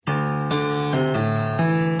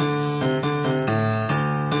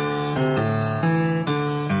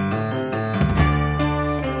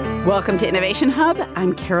Welcome to Innovation Hub.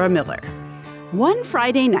 I'm Kara Miller. One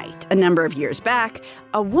Friday night, a number of years back,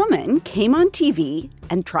 a woman came on TV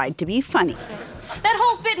and tried to be funny. That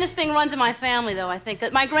whole fitness thing runs in my family, though, I think.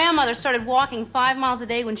 That my grandmother started walking 5 miles a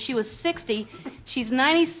day when she was 60. She's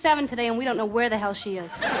 97 today, and we don't know where the hell she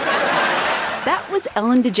is. That was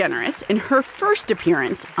Ellen DeGeneres in her first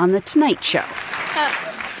appearance on The Tonight Show.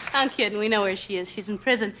 I'm kidding. We know where she is. She's in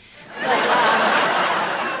prison. But,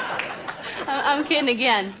 I'm kidding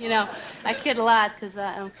again. You know, I kid a lot because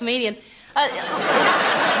I'm a comedian. A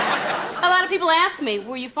lot of people ask me,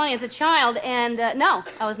 were you funny as a child? And no,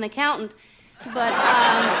 I was an accountant. But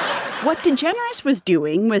what DeGeneres was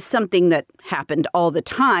doing was something that happened all the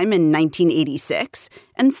time in 1986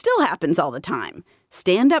 and still happens all the time.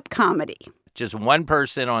 Stand-up comedy. Just one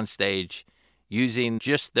person on stage using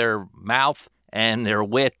just their mouth and their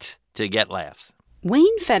wit to get laughs.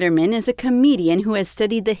 Wayne Federman is a comedian who has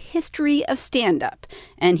studied the history of stand-up,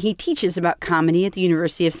 and he teaches about comedy at the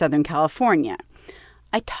University of Southern California.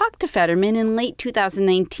 I talked to Federman in late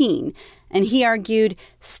 2019, and he argued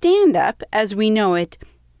stand-up, as we know it,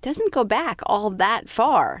 doesn't go back all that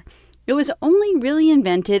far. It was only really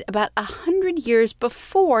invented about 100 years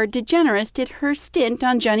before DeGeneres did her stint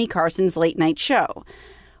on Johnny Carson's late-night show.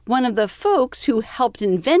 One of the folks who helped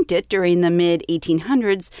invent it during the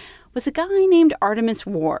mid-1800s was a guy named Artemus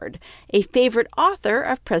Ward, a favorite author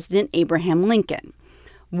of President Abraham Lincoln.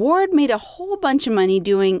 Ward made a whole bunch of money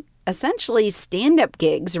doing essentially stand-up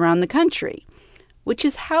gigs around the country, which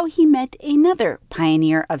is how he met another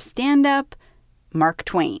pioneer of stand-up, Mark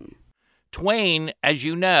Twain. Twain, as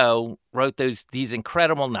you know, wrote these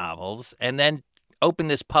incredible novels and then opened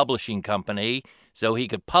this publishing company so he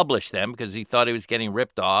could publish them because he thought he was getting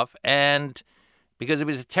ripped off, and because he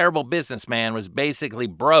was a terrible businessman, was basically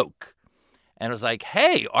broke. And it was like,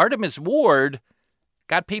 hey, Artemus Ward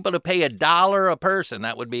got people to pay $1 a person,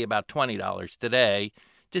 that would be about $20 today,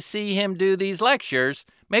 to see him do these lectures.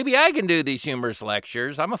 Maybe I can do these humorous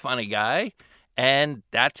lectures. I'm a funny guy. And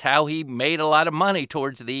that's how he made a lot of money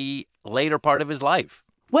towards the later part of his life.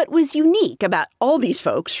 What was unique about all these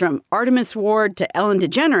folks, from Artemus Ward to Ellen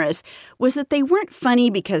DeGeneres, was that they weren't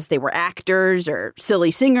funny because they were actors or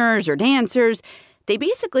silly singers or dancers. They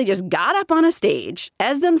basically just got up on a stage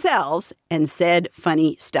as themselves and said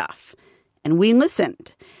funny stuff. And we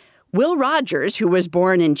listened. Will Rogers, who was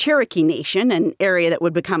born in Cherokee Nation, an area that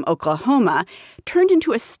would become Oklahoma, turned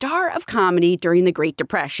into a star of comedy during the Great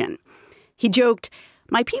Depression. He joked,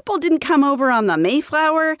 "My people didn't come over on the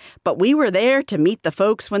Mayflower, but we were there to meet the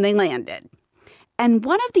folks when they landed." And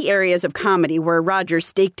one of the areas of comedy where Rogers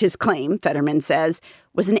staked his claim, Federman says,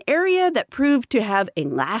 was an area that proved to have a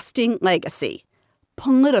lasting legacy: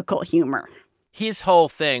 political humor. His whole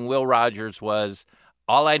thing, Will Rogers, was,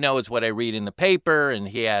 all I know is what I read in the paper, and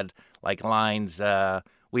he had like lines,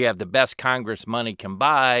 we have the best Congress money can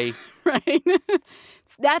buy. Right.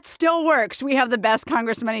 That still works. We have the best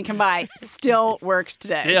Congress money can buy. Still works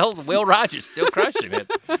today. Still, Will Rogers, still crushing it.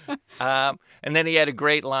 And then he had a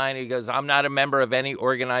great line. He goes, I'm not a member of any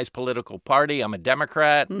organized political party. I'm a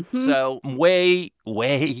Democrat. Mm-hmm. So way,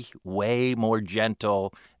 way, way more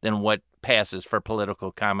gentle than what passes for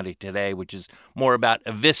political comedy today, which is more about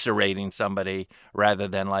eviscerating somebody rather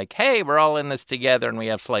than like, hey, we're all in this together and we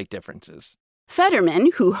have slight differences.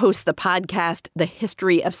 Federman, who hosts the podcast The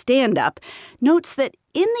History of Stand-Up, notes that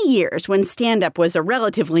in the years when stand-up was a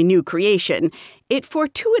relatively new creation, it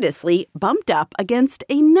fortuitously bumped up against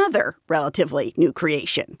another relatively new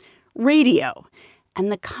creation, radio. And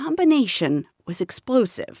the combination was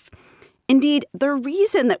explosive. Indeed, the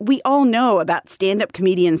reason that we all know about stand-up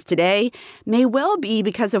comedians today may well be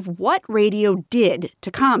because of what radio did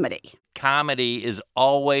to comedy. Comedy is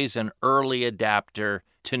always an early adapter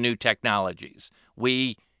to new technologies.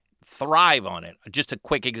 We thrive on it. Just a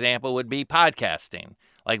quick example would be podcasting.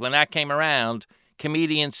 Like when that came around,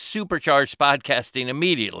 comedians supercharged podcasting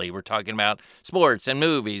immediately. We're talking about sports and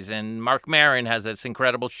movies, and Mark Maron has this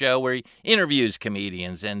incredible show where he interviews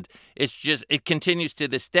comedians, and it continues to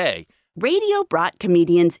this day. Radio brought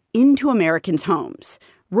comedians into Americans' homes.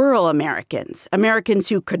 Rural Americans, Americans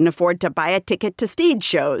who couldn't afford to buy a ticket to stage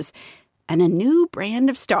shows, and a new brand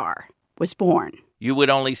of star was born. You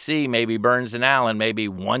would only see maybe Burns and Allen maybe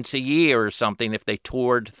once a year or something if they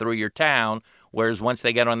toured through your town, whereas once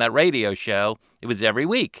they got on that radio show, it was every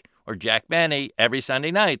week. Or Jack Benny every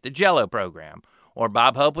Sunday night, the Jell-O program. Or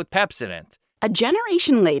Bob Hope with Pepsodent. A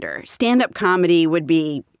generation later, stand-up comedy would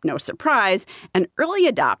be, no surprise, an early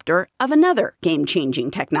adopter of another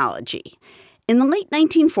game-changing technology. In the late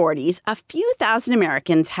 1940s, a few thousand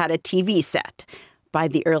Americans had a TV set. By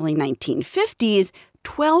the early 1950s,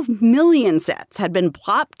 12 million sets had been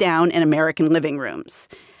plopped down in American living rooms.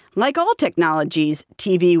 Like all technologies,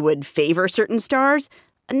 TV would favor certain stars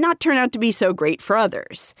and not turn out to be so great for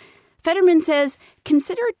others. Federman says,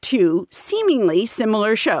 consider two seemingly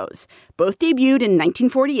similar shows. Both debuted in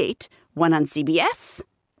 1948, one on CBS,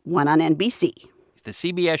 one on NBC. The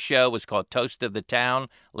CBS show was called Toast of the Town,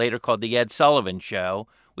 later called The Ed Sullivan Show,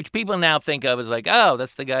 which people now think of as like, oh,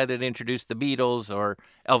 that's the guy that introduced the Beatles or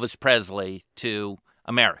Elvis Presley to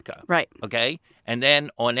America. Right. Okay? And then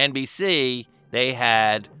on NBC, they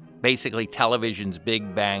had basically television's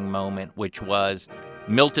big bang moment, which was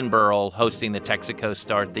Milton Berle hosting the Texaco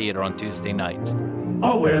Star Theater on Tuesday nights.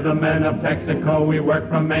 Oh, we're the men of Texaco. We work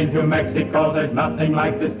from Maine to Mexico. There's nothing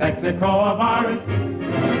like this Texaco of ours.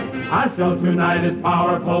 Our show tonight is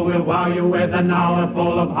powerful. We'll wow you with an hour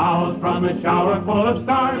full of howls from a shower full of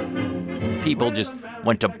stars. People just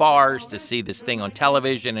went to bars to see this thing on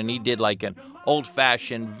television, and he did like an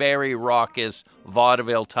old-fashioned, very raucous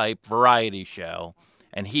vaudeville-type variety show.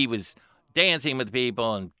 And he was dancing with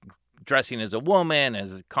people and dressing as a woman,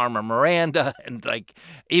 as Carmen Miranda, and like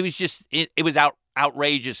it was just it was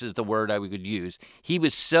outrageous is the word I would use. He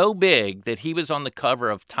was so big that he was on the cover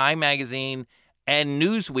of Time magazine and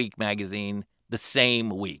Newsweek magazine the same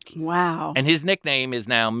week. Wow. And his nickname is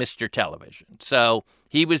now Mr. Television. So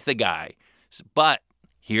he was the guy. But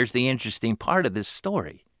here's the interesting part of this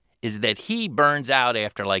story is that he burns out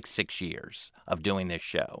after like 6 years of doing this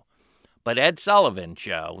show. But Ed Sullivan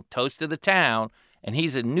Show, Toast of the Town, and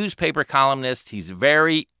he's a newspaper columnist. He's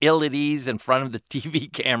very ill at ease in front of the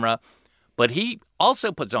TV camera. But he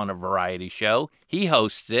also puts on a variety show. He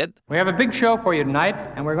hosts it. We have a big show for you tonight,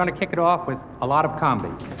 and we're going to kick it off with a lot of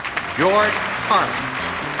comedy. George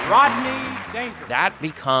Carlin, Rodney Dangerfield. That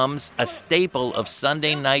becomes a staple of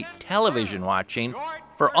Sunday night television watching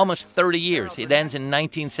for almost 30 years. It ends in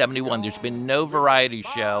 1971. There's been no variety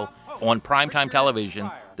show on primetime television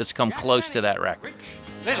that's come close to that record.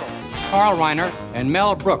 Little, Carl Reiner, and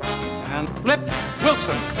Mel Brooks, and Flip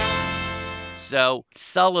Wilson. So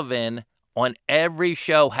Sullivan on every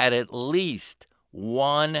show had at least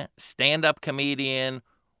one stand-up comedian,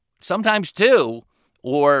 sometimes two,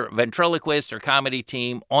 or ventriloquist or comedy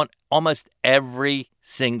team on almost every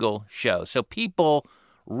single show. So people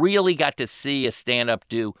really got to see a stand-up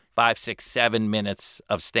do 5, 6, 7 minutes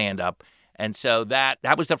of stand-up. And so that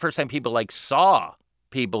was the first time people like saw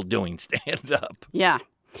people doing stand-up. Yeah.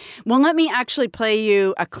 Well, let me actually play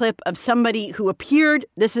you a clip of somebody who appeared.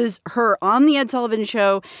 This is her on The Ed Sullivan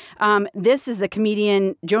Show. This is the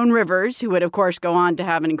comedian Joan Rivers, who would, of course, go on to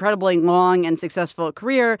have an incredibly long and successful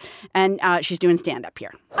career. And she's doing stand-up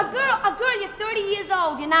here. A girl, you're 30 years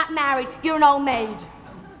old. You're not married. You're an old maid.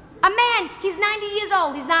 A man, he's 90 years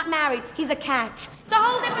old. He's not married. He's a catch. It's a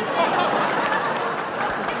whole different thing.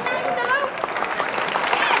 Isn't that so?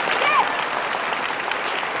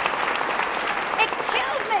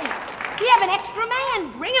 You have an extra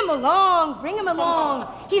man. Bring him along. Bring him along.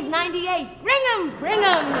 He's 98. Bring him. Bring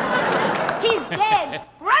him. He's dead.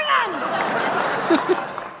 Bring him.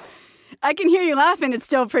 I can hear you laughing. It's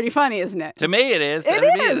still pretty funny, isn't it? To me, it is. It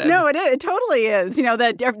is. No, it is. It totally is. You know,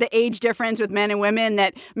 the age difference with men and women,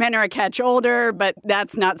 that men are a catch older, but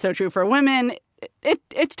that's not so true for women.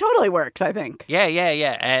 It totally works, I think. Yeah.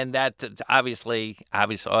 And that's obviously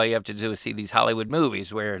all you have to do is see these Hollywood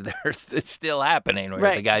movies where it's still happening,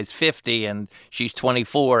 where the guy's 50 and she's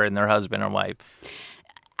 24 and their husband and wife.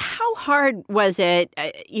 How hard was it,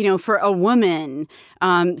 for a woman,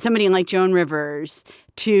 somebody like Joan Rivers,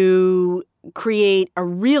 to create a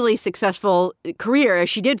really successful career, as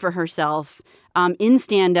she did for herself, in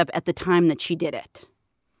stand-up at the time that she did it?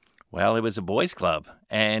 Well, it was a boys' club,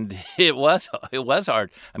 and it was hard.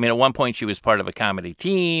 I mean, at one point she was part of a comedy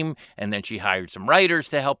team, and then she hired some writers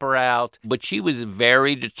to help her out. But she was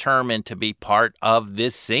very determined to be part of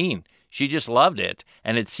this scene. She just loved it,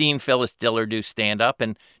 and had seen Phyllis Diller do stand-up.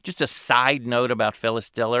 And just a side note about Phyllis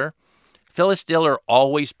Diller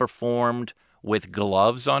always performed with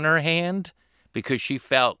gloves on her hand because she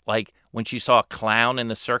felt like when she saw a clown in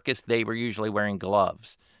the circus, they were usually wearing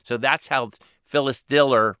gloves. So that's how Phyllis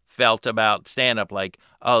Diller felt about stand-up, like,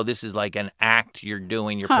 oh, this is like an act you're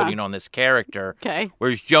doing, you're putting on this character. Okay.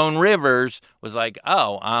 Whereas Joan Rivers was like,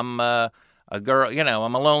 oh, I'm a girl,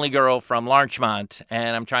 I'm a lonely girl from Larchmont,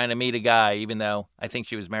 and I'm trying to meet a guy, even though I think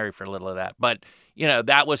she was married for a little of that. But,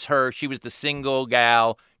 that was her. She was the single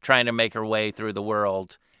gal trying to make her way through the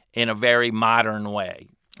world in a very modern way.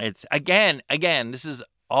 It's, again, this is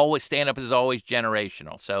always, stand-up is always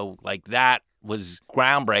generational. So, like, that was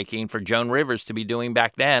groundbreaking for Joan Rivers to be doing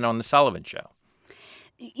back then on The Sullivan Show.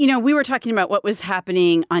 We were talking about what was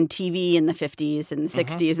happening on TV in the 50s and the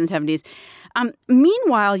 60s and 70s.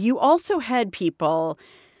 Meanwhile, you also had people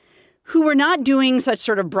who were not doing such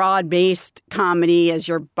sort of broad-based comedy as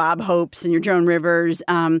your Bob Hopes and your Joan Rivers,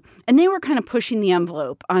 and they were kind of pushing the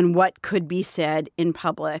envelope on what could be said in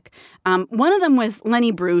public. One of them was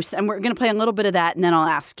Lenny Bruce, and we're going to play a little bit of that, and then I'll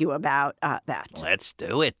ask you about that. Let's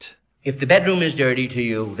do it. If the bedroom is dirty to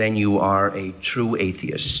you, then you are a true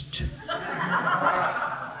atheist.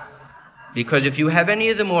 Because if you have any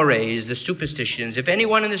of the mores, the superstitions, if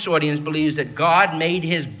anyone in this audience believes that God made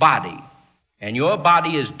his body, and your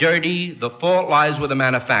body is dirty, the fault lies with the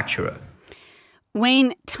manufacturer.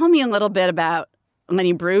 Wayne, tell me a little bit about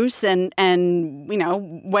Lenny Bruce and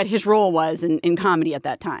what his role was in comedy at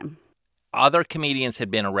that time. Other comedians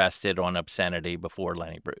had been arrested on obscenity before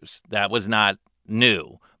Lenny Bruce. That was not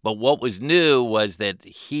new. But what was new was that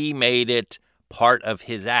he made it part of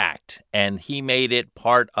his act, and he made it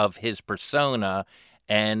part of his persona.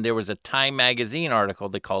 And there was a Time magazine article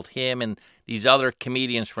that called him and these other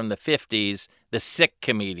comedians from the 50s the sick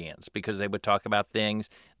comedians, because they would talk about things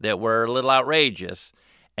that were a little outrageous.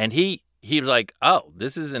 And he was like, oh,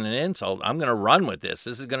 this isn't an insult. I'm going to run with this.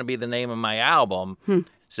 This is going to be the name of my album.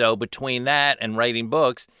 So between that and writing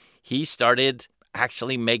books, he started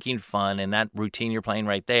actually making fun. And that routine you're playing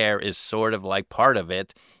right there is sort of like part of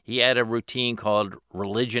it. He had a routine called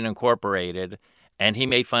Religion Incorporated, and he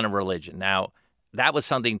made fun of religion. Now, that was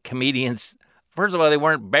something comedians, first of all, they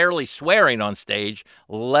weren't barely swearing on stage,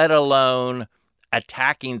 let alone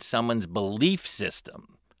attacking someone's belief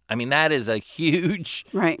system. I mean, that is a huge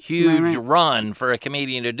run for a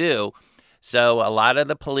comedian to do. So a lot of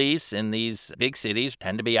the police in these big cities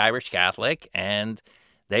tend to be Irish Catholic, and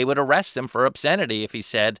they would arrest him for obscenity if he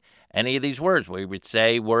said any of these words. We would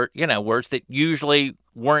say words that usually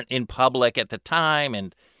weren't in public at the time,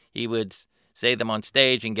 and he would say them on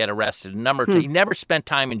stage and get arrested. He never spent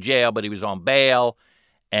time in jail, but he was on bail.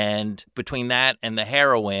 And between that and the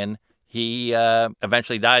heroin, he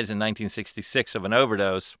eventually dies in 1966 of an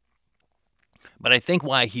overdose. But I think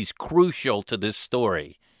why he's crucial to this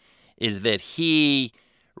story is that he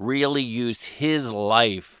really used his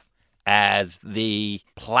life as the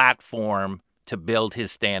platform to build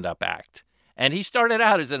his stand-up act. And he started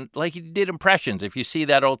out as he did impressions. If you see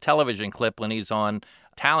that old television clip when he's on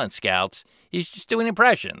Talent Scouts, he's just doing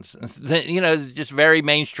impressions. Just very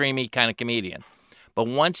mainstreamy kind of comedian. But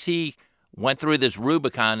once he went through this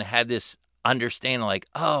Rubicon, had this understanding like,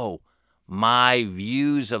 oh, my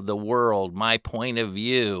views of the world, my point of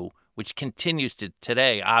view, which continues to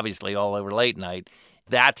today, obviously all over late night,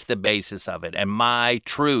 that's the basis of it. And my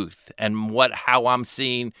truth and how I'm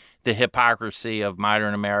seeing the hypocrisy of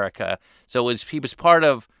modern America. So he was part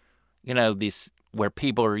of, this where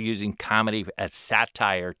people are using comedy as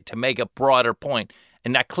satire to make a broader point.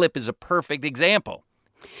 And that clip is a perfect example.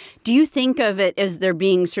 Do you think of it as there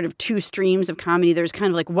being sort of two streams of comedy? There's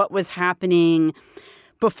kind of like what was happening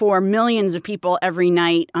before millions of people every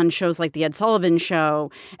night on shows like The Ed Sullivan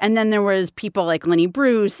Show. And then there was people like Lenny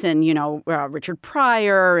Bruce and, Richard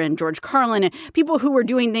Pryor and George Carlin, and people who were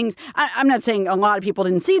doing things. I'm not saying a lot of people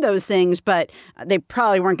didn't see those things, but they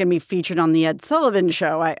probably weren't going to be featured on The Ed Sullivan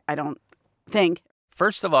Show, I don't think.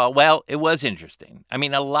 First of all, well, it was interesting. I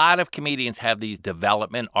mean, a lot of comedians have these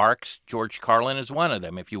development arcs. George Carlin is one of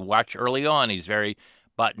them. If you watch early on, he's very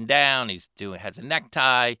buttoned down. Has a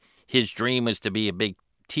necktie. His dream was to be a big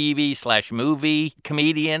TV/movie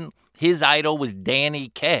comedian. His idol was Danny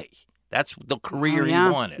Kaye. That's the career he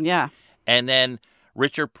wanted. Yeah. And then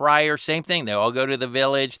Richard Pryor, same thing. They all go to the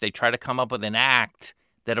Village. They try to come up with an act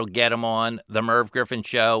that'll get them on the Merv Griffin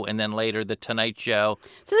Show and then later the Tonight Show.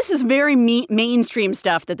 So this is very mainstream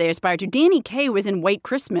stuff that they aspire to. Danny Kaye was in White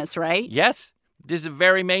Christmas, right? Yes. This is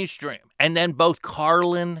very mainstream. And then both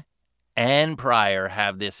Carlin and Pryor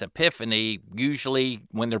have this epiphany, usually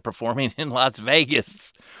when they're performing in Las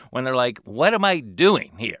Vegas, when they're like, what am I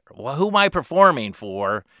doing here? Well, who am I performing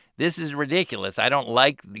for? This is ridiculous. I don't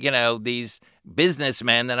like, these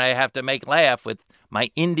businessmen that I have to make laugh with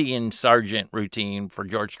my Indian sergeant routine for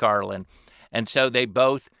George Carlin. And so they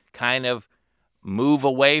both kind of move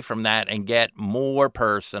away from that and get more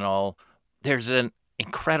personal. There's an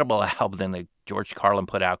incredible album that George Carlin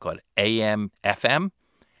put out called AM/FM.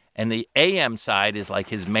 And the AM side is like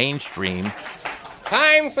his mainstream.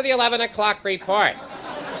 Time for the 11 o'clock report.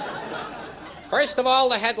 First of all,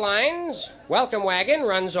 the headlines. Welcome wagon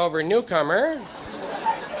runs over newcomer.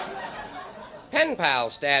 Pen pal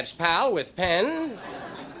stabs pal with pen.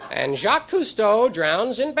 And Jacques Cousteau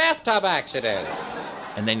drowns in bathtub accident.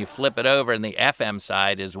 And then you flip it over, and the FM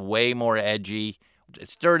side is way more edgy.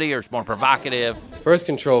 It's dirtier, it's more provocative. Birth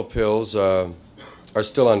control pills are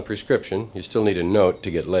still on prescription. You still need a note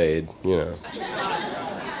to get laid,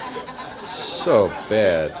 So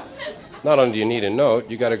bad. not only do you need a note,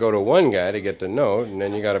 you got to go to one guy to get the note, and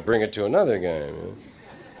then you got to bring it to another guy. Man.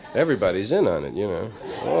 Everybody's in on it, you know.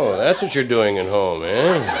 Oh, that's what you're doing at home,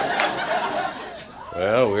 eh?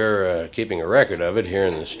 Well, we're keeping a record of it here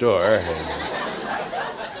in the store. And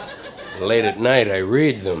late at night, I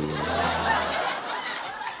read them.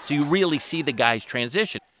 So you really see the guy's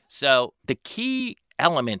transition. So the key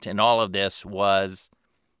element in all of this was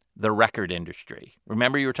the record industry.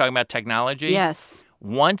 Remember you were talking about technology? Yes.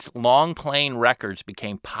 Once long-playing records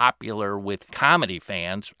became popular with comedy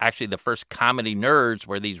fans, actually the first comedy nerds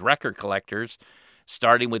were these record collectors,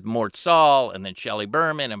 starting with Mort Sahl and then Shelley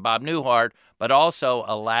Berman and Bob Newhart, but also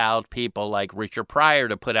allowed people like Richard Pryor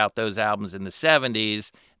to put out those albums in the 70s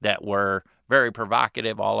that were very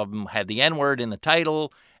provocative. All of them had the N-word in the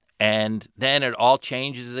title. And then it all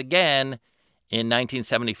changes again in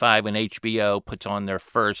 1975 when HBO puts on their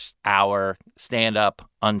first hour stand-up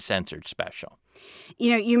uncensored special.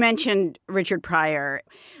 You know, you mentioned Richard Pryor.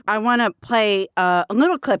 I want to play a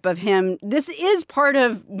little clip of him. This is part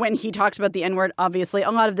of when he talks about the N-word, obviously. A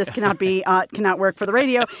lot of this cannot work for the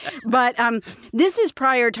radio. But this is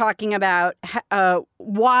Pryor talking about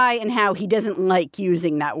why and how he doesn't like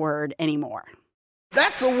using that word anymore.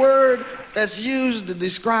 That's a word that's used to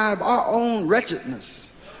describe our own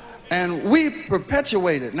wretchedness. And we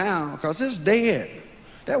perpetuate it now because it's dead.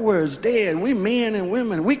 That word's dead. We men and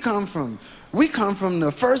women, we come from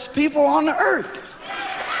the first people on the earth.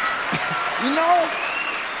 You know,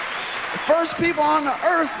 the first people on the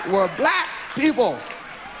earth were black people.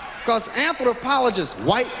 Because anthropologists,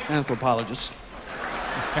 white anthropologists.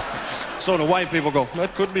 So the white people go,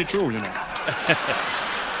 that could be true, you know.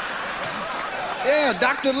 Yeah,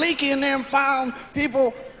 Dr. Leakey and them found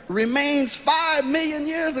people remains 5 million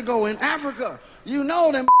years ago in Africa. You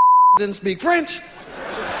know them didn't speak French.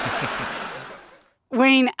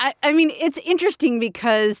 Wayne, I mean, it's interesting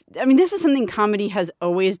because, I mean, this is something comedy has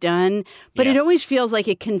always done, but it always feels like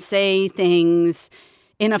it can say things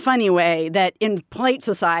in a funny way that in polite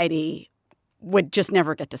society would just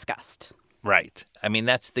never get discussed. Right. I mean,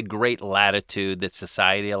 that's the great latitude that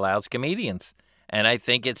society allows comedians. And I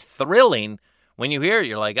think it's thrilling when you hear it.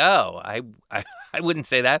 You're like, oh, I wouldn't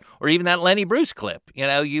say that. Or even that Lenny Bruce clip. You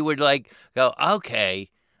know, you would like go, okay,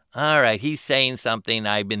 all right, he's saying something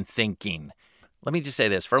I've been thinking. Let me just say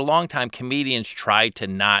this. For a long time, comedians tried to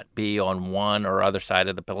not be on one or other side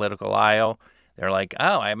of the political aisle. They're like,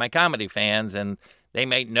 oh, I have my comedy fans, and they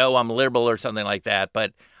may know I'm liberal or something like that.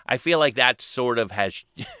 But I feel like that sort of has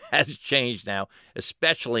changed now,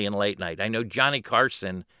 especially in late night. I know Johnny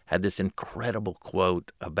Carson had this incredible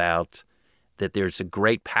quote about that there's a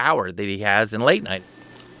great power that he has in late night.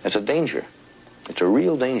 It's a danger. It's a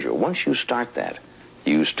real danger. Once you start that,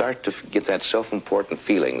 you start to get that self-important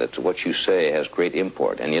feeling that what you say has great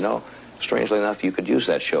import. And, you know, strangely enough, you could use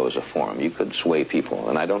that show as a forum. You could sway people,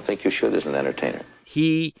 and I don't think you should as an entertainer.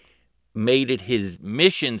 He made it his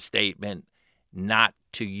mission statement not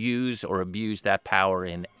to use or abuse that power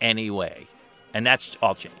in any way. And that's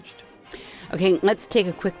all changed. Okay, let's take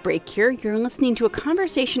a quick break here. You're listening to a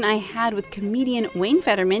conversation I had with comedian Wayne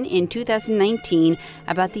Federman in 2019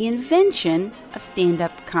 about the invention of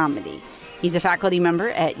stand-up comedy. He's a faculty member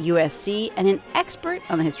at USC and an expert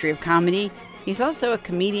on the history of comedy. He's also a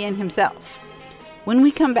comedian himself. When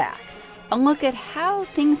we come back, a look at how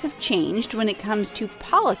things have changed when it comes to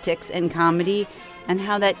politics and comedy, and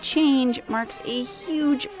how that change marks a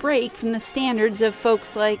huge break from the standards of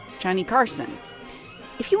folks like Johnny Carson.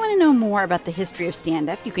 If you want to know more about the history of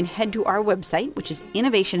stand-up, you can head to our website, which is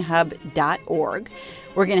innovationhub.org.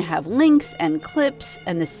 We're going to have links and clips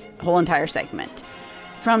and this whole entire segment.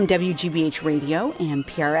 From WGBH Radio and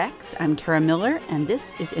PRX, I'm Kara Miller, and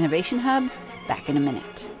this is Innovation Hub. Back in a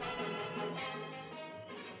minute.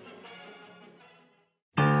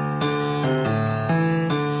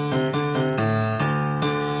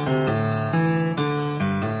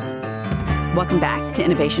 Welcome back to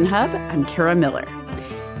Innovation Hub. I'm Kara Miller.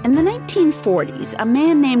 In the 1940s, a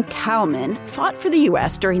man named Kalman fought for the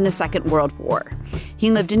U.S. during the Second World War. He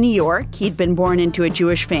lived in New York. He'd been born into a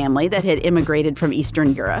Jewish family that had immigrated from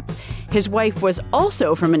Eastern Europe. His wife was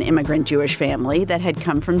also from an immigrant Jewish family that had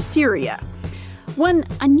come from Syria. One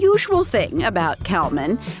unusual thing about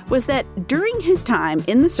Kalman was that during his time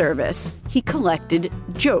in the service, he collected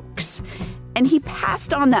jokes, and he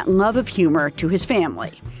passed on that love of humor to his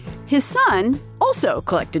family. His son also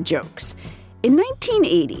collected jokes. In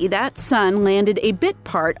 1980, that son landed a bit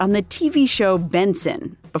part on the TV show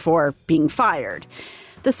Benson before being fired.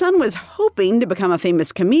 The son was hoping to become a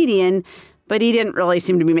famous comedian, but he didn't really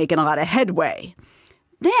seem to be making a lot of headway.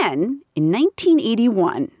 Then, in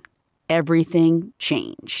 1981, everything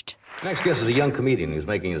changed. Next guest is a young comedian who's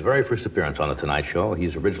making his very first appearance on The Tonight Show.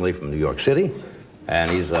 He's originally from New York City, and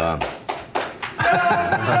he's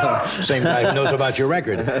same guy who knows about your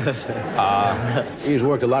record. He's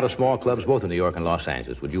worked a lot of small clubs, both in New York and Los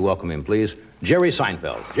Angeles. Would you welcome him, please? Jerry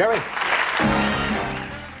Seinfeld. Jerry?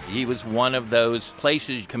 He was one of those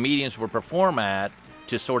places comedians would perform at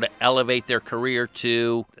to sort of elevate their career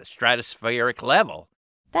to a stratospheric level.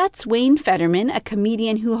 That's Wayne Federman, a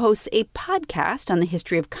comedian who hosts a podcast on the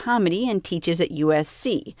history of comedy and teaches at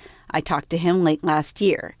USC. I talked to him late last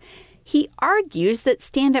year. He argues that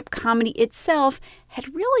stand-up comedy itself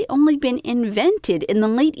had really only been invented in the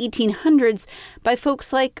late 1800s by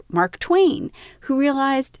folks like Mark Twain, who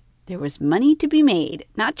realized there was money to be made,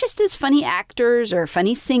 not just as funny actors or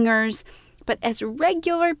funny singers, but as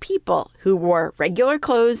regular people who wore regular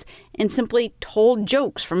clothes and simply told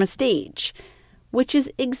jokes from a stage. Which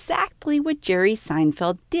is exactly what Jerry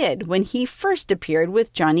Seinfeld did when he first appeared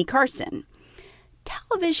with Johnny Carson.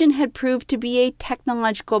 Television had proved to be a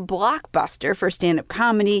technological blockbuster for stand-up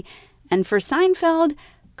comedy, and for Seinfeld,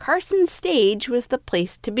 Carson's stage was the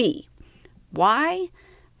place to be. Why?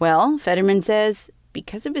 Well, Federman says,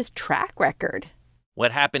 because of his track record.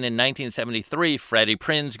 What happened in 1973, Freddie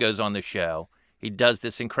Prinze goes on the show. He does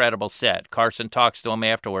this incredible set. Carson talks to him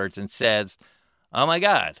afterwards and says, "Oh my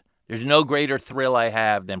God, there's no greater thrill I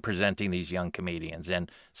have than presenting these young comedians." And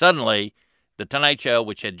suddenly, The Tonight Show,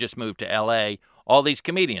 which had just moved to L.A., all these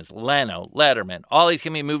comedians, Leno, Letterman, all these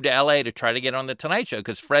comedians moved to L.A. to try to get on The Tonight Show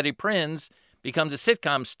because Freddie Prinze becomes a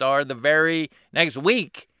sitcom star the very next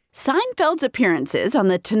week. Seinfeld's appearances on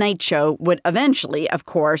The Tonight Show would eventually, of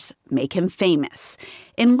course, make him famous,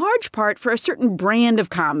 in large part for a certain brand of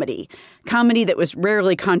comedy that was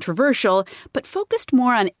rarely controversial, but focused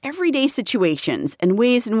more on everyday situations and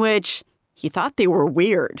ways in which he thought they were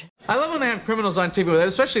weird. I love when they have criminals on TV,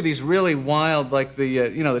 especially these really wild, like they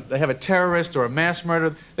have a terrorist or a mass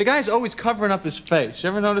murderer. The guy's always covering up his face. You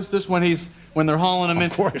ever notice this when they're hauling him in?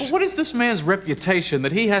 Of course. What is this man's reputation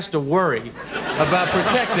that he has to worry about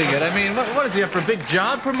protecting it? I mean, what is he up for a big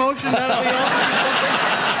job promotion out of the office or something?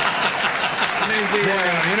 I mean, is he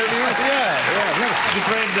interview? Yeah. He's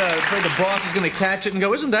afraid the boss is going to catch it and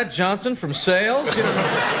go, "Isn't that Johnson from sales?" You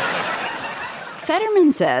know.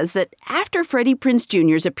 Federman says that after Freddie Prinze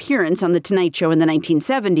Jr.'s appearance on The Tonight Show in the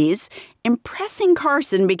 1970s, impressing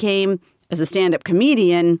Carson became, as a stand-up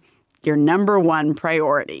comedian, your number one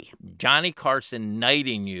priority. Johnny Carson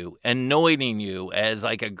knighting you, anointing you as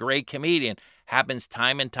like a great comedian happens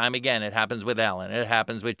time and time again. It happens with Ellen. It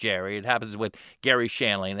happens with Jerry. It happens with Gary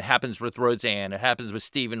Shandling. It happens with Roseanne. It happens with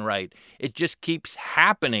Stephen Wright. It just keeps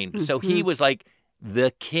happening. Mm-hmm. So he was like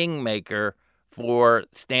the kingmaker for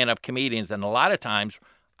stand-up comedians. And a lot of times,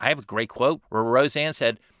 I have a great quote where Roseanne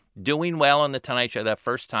said, doing well on The Tonight Show that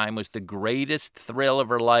first time was the greatest thrill of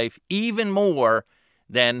her life, even more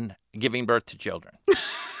than giving birth to children.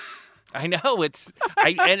 I know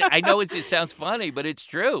I know it sounds funny, but it's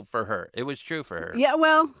true for her. It was true for her. Yeah,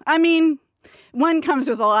 well, I mean, one comes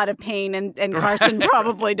with a lot of pain, and Carson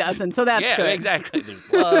probably doesn't, so that's good. Yeah, exactly. There's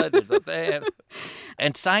blood, there's a thing.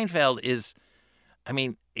 And Seinfeld is, I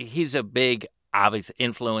mean, he's a big obvious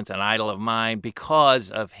influence and idol of mine because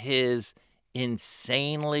of his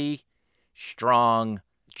insanely strong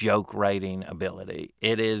joke writing ability.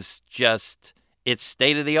 It is just, it's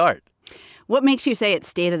state of the art. What makes you say it's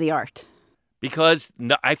state of the art? Because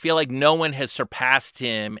I feel like no one has surpassed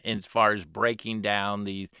him as far as breaking down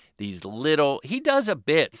these little, he does a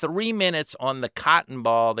bit, 3 minutes on the cotton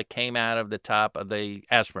ball that came out of the top of the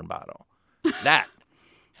aspirin bottle. That.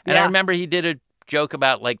 And I remember he did a joke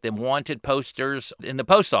about like the wanted posters in the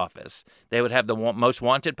post office. They would have the most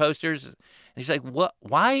wanted posters. And he's like, "What?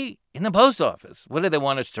 Why in the post office? What do they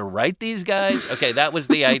want us to write these guys?" Okay, that was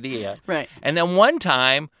the idea. Right. And then one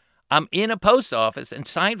time I'm in a post office and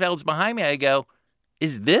Seinfeld's behind me. I go,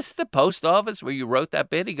 "Is this the post office where you wrote that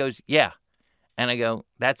bit?" He goes, "Yeah." And I go,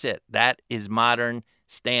 "That's it. That is modern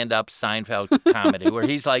stand-up Seinfeld comedy," where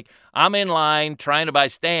he's like, I'm in line trying to buy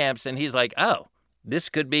stamps and he's like, "Oh, this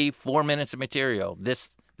could be 4 minutes of material. This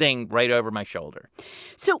thing right over my shoulder."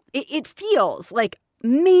 So it feels like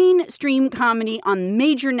mainstream comedy on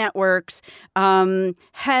major networks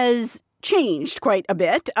has changed quite a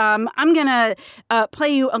bit. I'm going to play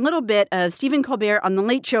you a little bit of Stephen Colbert on The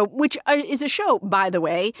Late Show, which is a show, by the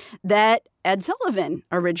way, that Ed Sullivan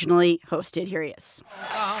originally hosted. Here he is.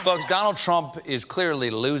 Folks, Donald Trump is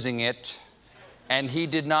clearly losing it, and he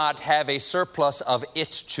did not have a surplus of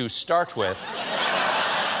it to start with.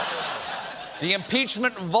 The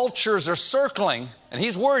impeachment vultures are circling, and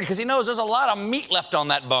he's worried because he knows there's a lot of meat left on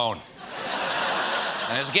that bone.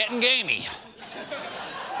 And it's getting gamey.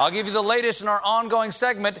 I'll give you the latest in our ongoing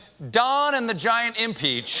segment, Don and the Giant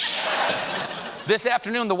Impeach. This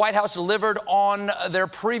afternoon, the White House delivered on their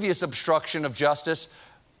previous obstruction of justice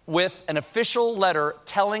with an official letter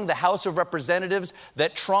telling the House of Representatives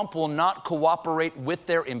that Trump will not cooperate with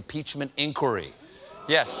their impeachment inquiry.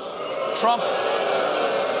 Yes, Trump,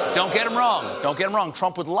 don't get him wrong.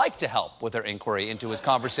 Trump would like to help with their inquiry into his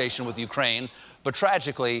conversation with Ukraine, but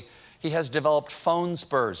tragically, he has developed phone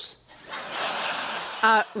spurs.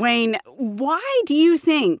 Wayne, why do you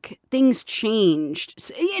think things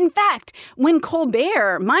changed? In fact, when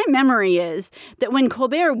Colbert, my memory is that when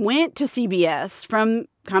Colbert went to CBS from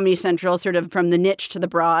Comedy Central, sort of from the niche to the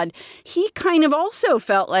broad, he kind of also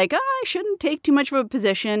felt like, I shouldn't take too much of a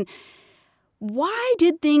position. Why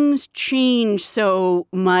did things change so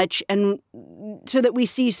much and so that we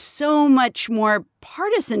see so much more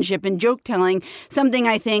partisanship in joke telling? Something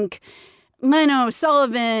I think Leno,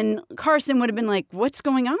 Sullivan, Carson would have been like, what's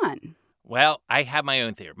going on? Well, I have my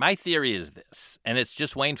own theory. My theory is this, and it's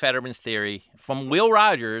just Wayne Fetterman's theory. From Will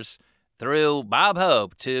Rogers through Bob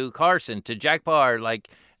Hope to Carson to Jack Paar, like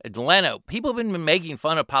Leno, people have been making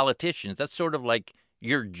fun of politicians. That's sort of like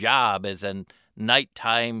your job as a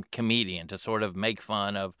nighttime comedian, to sort of make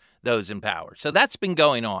fun of those in power. So that's been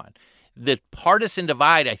going on. The partisan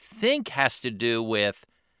divide, I think, has to do with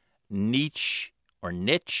niche,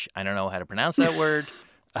 I don't know how to pronounce that word,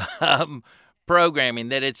 programming,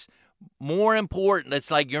 that it's more important.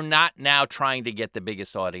 It's like you're not now trying to get the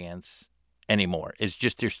biggest audience anymore. It's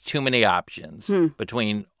just there's too many options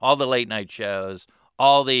between all the late night shows,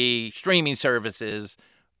 all the streaming services,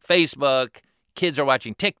 Facebook, kids are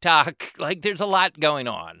watching TikTok. Like there's a lot going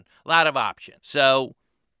on, a lot of options. So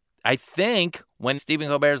I think when Stephen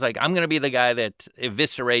Colbert's like, I'm going to be the guy that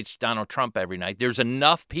eviscerates Donald Trump every night, there's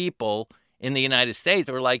enough people in the United States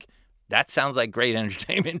that were like, that sounds like great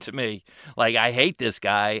entertainment to me. Like, I hate this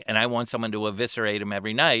guy, and I want someone to eviscerate him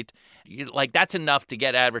every night. Like, that's enough to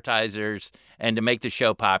get advertisers and to make the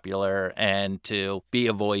show popular and to be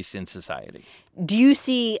a voice in society. Do you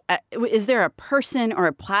see, is there a person or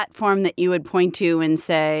a platform that you would point to and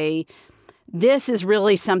say, this is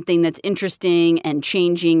really something that's interesting and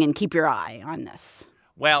changing, and keep your eye on this?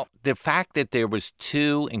 Well, the fact that there was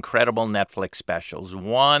 2 incredible Netflix specials,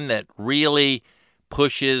 one that really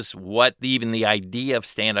pushes what even the idea of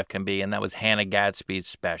stand-up can be, and that was Hannah Gadsby's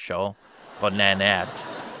special called Nanette.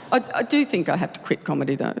 I do think I have to quit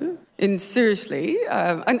comedy, though. And seriously,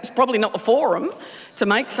 and it's probably not the forum to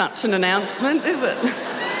make such an announcement, is it?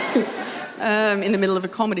 In the middle of a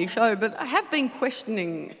comedy show. But I have been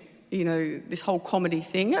questioning, this whole comedy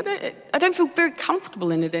thing. I don't feel very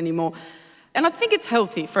comfortable in it anymore. And I think it's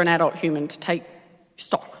healthy for an adult human to take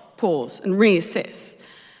stock, pause, and reassess.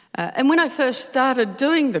 And when I first started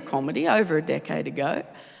doing the comedy over a decade ago,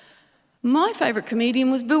 my favourite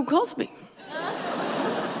comedian was Bill Cosby.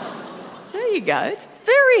 There you go. It's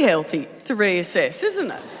very healthy to reassess,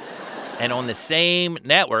 isn't it? And on the same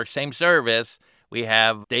network, same service, we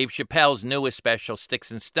have Dave Chappelle's newest special,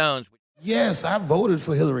 Sticks and Stones. Yes, I voted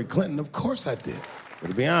for Hillary Clinton. Of course I did. But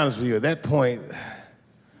to be honest with you, at that point,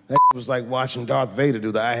 that was like watching Darth Vader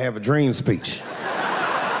do the I Have a Dream speech.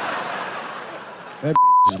 That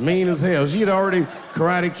bitch is mean as hell. She'd already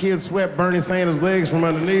Karate Kid swept Bernie Sanders' legs from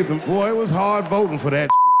underneath him. Boy, it was hard voting for that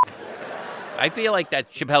shit. I feel like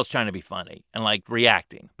that Chappelle's trying to be funny and like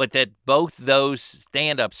reacting, but that both those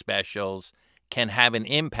stand-up specials can have an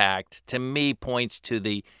impact, to me, points to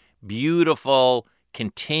the beautiful,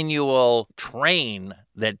 continual train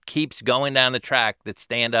that keeps going down the track that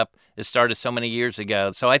stand-up has started so many years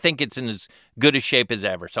ago. So I think it's in as good a shape as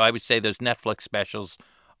ever. So I would say those Netflix specials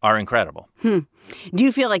are incredible. Do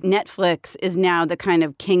you feel like Netflix is now the kind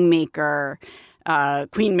of kingmaker,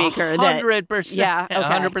 queenmaker? 100%. Yeah, okay.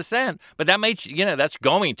 100%. But that may, that's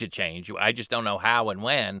going to change. I just don't know how and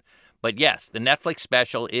when. But yes, the Netflix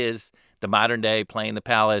special is the modern day playing the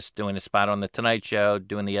Palace, doing a spot on The Tonight Show,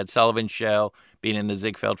 doing the Ed Sullivan Show, being in the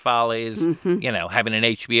Ziegfeld Follies, having an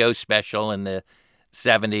HBO special in the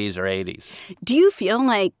 70s or 80s. Do you feel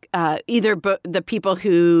like either the people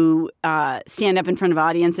who stand up in front of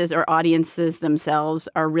audiences or audiences themselves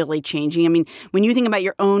are really changing? I mean, when you think about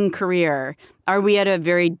your own career, are we at a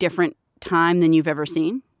very different time than you've ever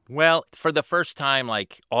seen? Well, for the first time,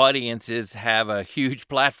 audiences have a huge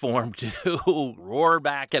platform to roar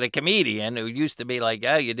back at a comedian who used to be like,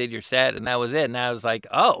 oh, you did your set and that was it. Now it's like,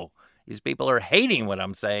 oh, these people are hating what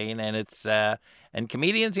I'm saying. And it's, and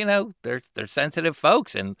comedians, they're sensitive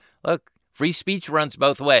folks. And look, free speech runs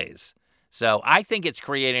both ways. So I think it's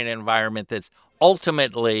creating an environment that's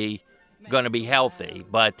ultimately going to be healthy.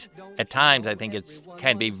 But at times, I think it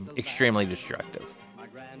can be extremely destructive.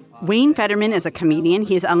 Wayne Federman is a comedian.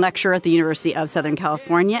 He's a lecturer at the University of Southern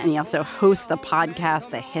California, and he also hosts the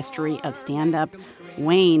podcast, The History of Stand-Up.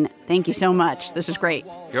 Wayne, thank you so much. This is great.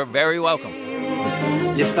 You're very welcome.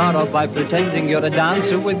 You start off by pretending you're a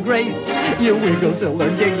dancer with grace. You wiggle till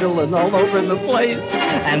they're giggling all over the place.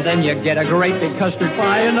 And then you get a great big custard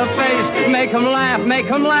pie in the face. Make 'em laugh, make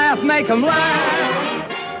 'em laugh, make 'em laugh.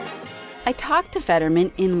 I talked to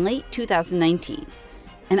Federman in late 2019.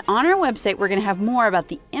 And on our website, we're going to have more about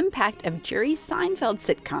the impact of Jerry Seinfeld's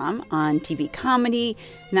sitcom on TV comedy.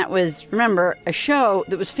 And that was, remember, a show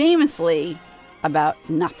that was famously about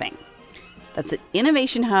nothing. That's at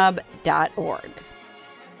innovationhub.org.